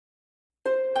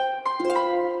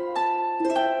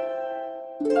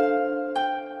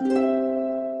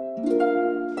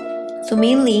So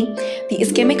mainly, the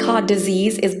ischemic heart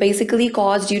disease is basically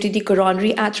caused due to the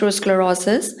coronary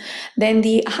atherosclerosis. Then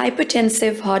the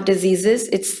hypertensive heart diseases,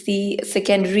 it's the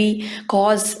secondary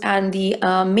cause and the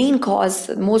main cause,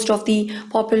 most of the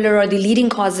popular or the leading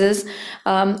causes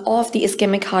of the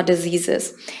ischemic heart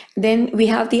diseases. Then we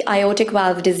have the aortic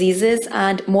valve diseases,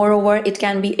 and moreover, it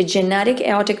can be a genetic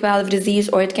aortic valve disease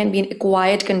or it can be an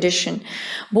acquired condition.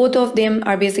 Both of them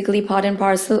are basically part and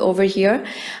parcel over here.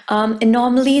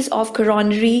 Anomalies of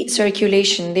coronary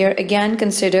circulation, they are again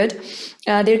considered.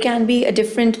 There can be a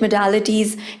different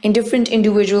modalities in different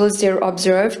individuals they're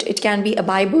observed. It can be a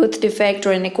by birth defect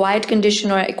or an acquired condition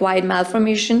or acquired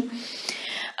malformation.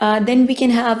 Then we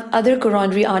can have other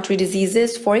coronary artery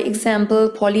diseases. For example,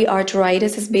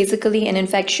 polyarteritis is basically an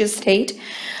infectious state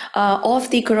of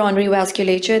the coronary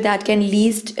vasculature that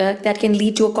can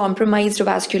lead to a compromised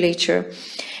vasculature.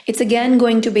 It's again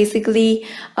going to basically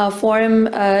form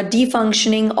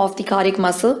defunctioning of the cardiac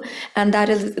muscle, and that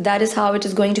is how it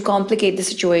is going to complicate the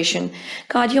situation.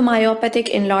 Cardiomyopathic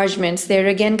enlargements, they're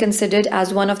again considered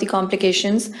as one of the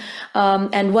complications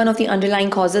and one of the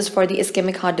underlying causes for the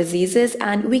ischemic heart diseases.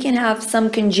 And we can have some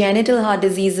congenital heart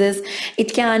diseases.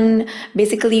 It can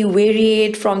basically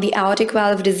variate from the aortic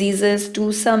valve diseases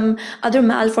to some other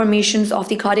malformations of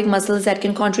the cardiac muscles that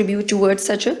can contribute towards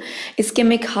such a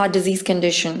ischemic heart disease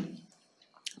condition.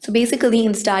 So basically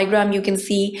in this diagram you can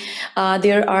see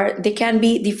there can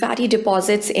be the fatty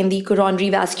deposits in the coronary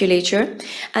vasculature,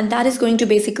 and that is going to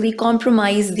basically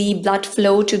compromise the blood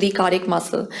flow to the cardiac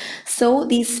muscle. So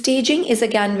the staging is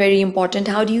again very important.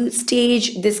 How do you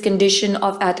stage this condition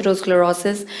of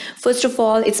atherosclerosis? First of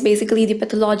all, it's basically the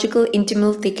pathological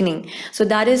intimal thickening. So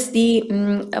that is the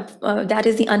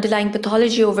underlying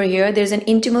pathology over here. There's an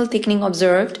intimal thickening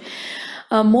observed.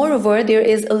 Moreover, there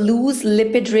is a loose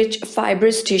lipid-rich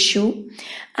fibrous tissue,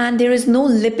 and there is no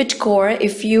lipid core.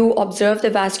 If you observe the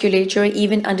vasculature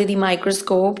even under the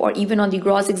microscope or even on the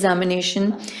gross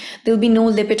examination, there will be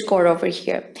no lipid core over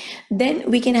here. Then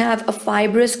we can have a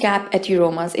fibrous cap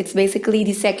atheromas. It's basically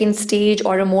the second stage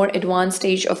or a more advanced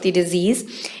stage of the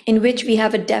disease, in which we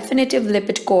have a definitive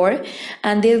lipid core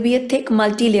and there will be a thick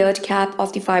multi-layered cap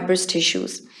of the fibrous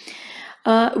tissues.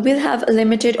 We'll have a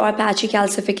limited or patchy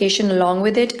calcification along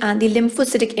with it, and the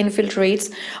lymphocytic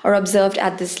infiltrates are observed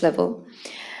at this level.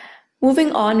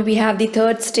 Moving on, we have the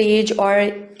third stage or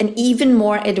an even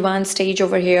more advanced stage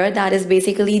over here. That is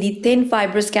basically the thin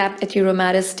fibrous cap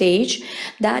atheromatous stage,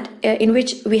 that in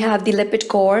which we have the lipid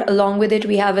core. Along with it,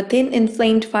 we have a thin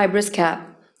inflamed fibrous cap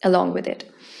along with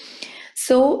it.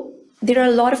 So there are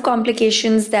a lot of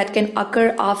complications that can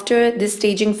occur after this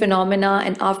staging phenomena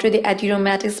and after the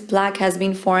atheromatous plaque has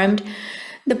been formed.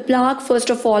 The plaque,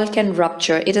 first of all, can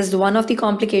rupture. It is one of the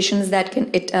complications that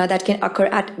can occur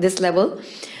at this level.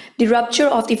 The rupture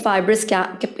of the fibrous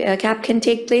cap can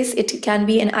take place. It can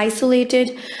be an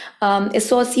isolated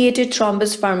associated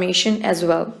thrombus formation as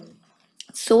well.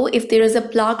 So if there is a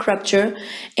plaque rupture,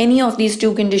 any of these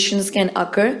two conditions can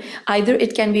occur. Either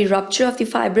it can be rupture of the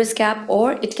fibrous cap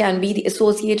or it can be the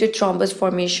associated thrombus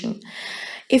formation.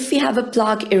 If we have a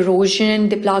plaque erosion,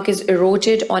 the plaque is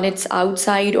eroded on its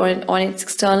outside or on its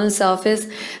external surface,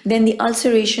 then the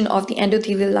ulceration of the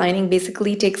endothelial lining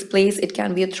basically takes place. It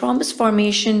can be a thrombus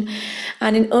formation,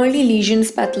 and in early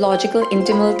lesions, pathological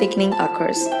intimal thickening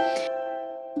occurs.